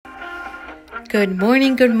Good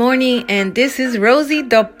morning, and this is Rosey,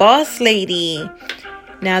 the boss lady.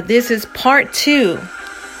 Now, this is part 2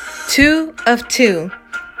 of 2.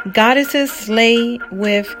 Goddesses Slay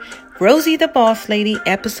with Rosey, the boss lady,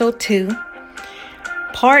 episode 2.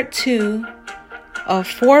 Part 2 of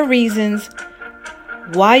 4 reasons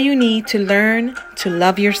why you need to learn to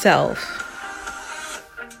love yourself.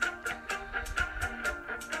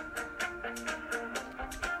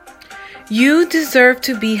 You deserve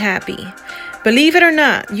to be happy. Believe it or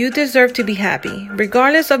not, you deserve to be happy.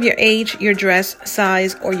 Regardless of your age, your dress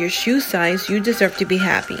size, or your shoe size, you deserve to be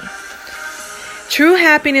happy. True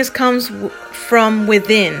happiness comes from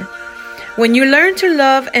within. When you learn to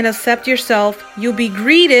love and accept yourself, you'll be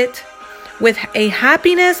greeted with a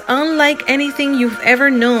happiness unlike anything you've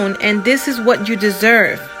ever known, and this is what you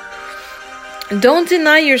deserve. Don't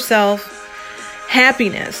deny yourself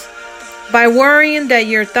happiness by worrying that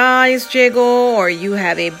your thighs jiggle or you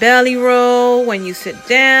have a belly roll when you sit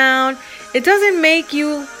down. It doesn't make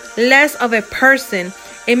you less of a person.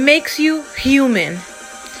 It makes you human.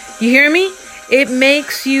 You hear me? It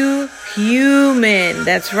makes you human.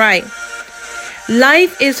 That's right.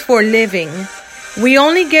 Life is for living. We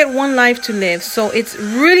only get one life to live, so it's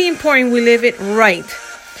really important we live it right.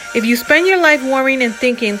 If you spend your life worrying and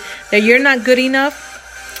thinking that you're not good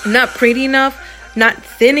enough, not pretty enough, not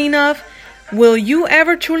thin enough, will you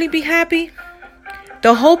ever truly be happy?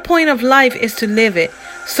 The whole point of life is to live it.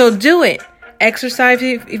 So do it. Exercise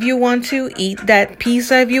if you want to. Eat that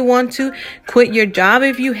pizza if you want to. Quit your job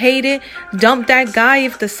if you hate it. Dump that guy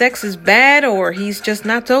if the sex is bad or he's just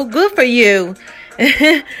not so good for you.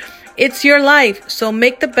 It's your life, so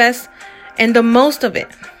make the best and the most of it.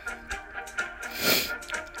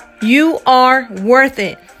 You are worth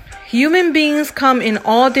it. Human beings come in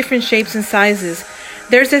all different shapes and sizes.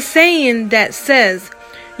 There's a saying that says,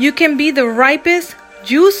 you can be the ripest,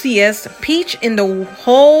 juiciest peach in the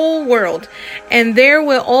whole world, and there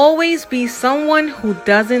will always be someone who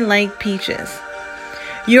doesn't like peaches.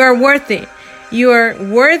 You are worth it. You are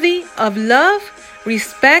worthy of love,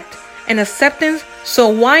 respect, and acceptance, so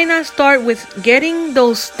why not start with getting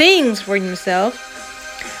those things for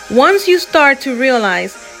yourself? Once you start to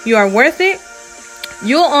realize you are worth it,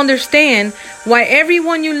 you'll understand why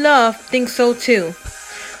everyone you love thinks so too.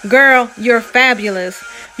 Girl, you're fabulous.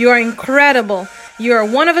 You are incredible. You are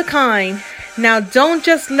one of a kind. Now, don't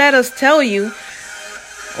just let us tell you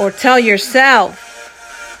or tell yourself.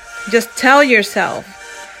 Just tell yourself.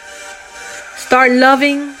 Start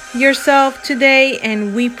loving yourself today,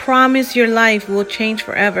 and we promise your life will change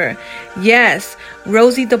forever. Yes,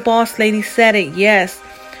 Rosey the boss lady said it. Yes,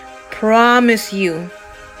 promise you.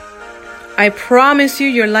 I promise you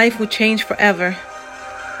your life will change forever.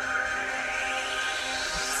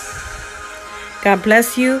 God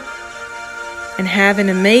bless you, and have an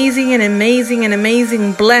amazing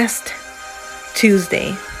blessed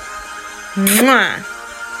Tuesday. Mwah!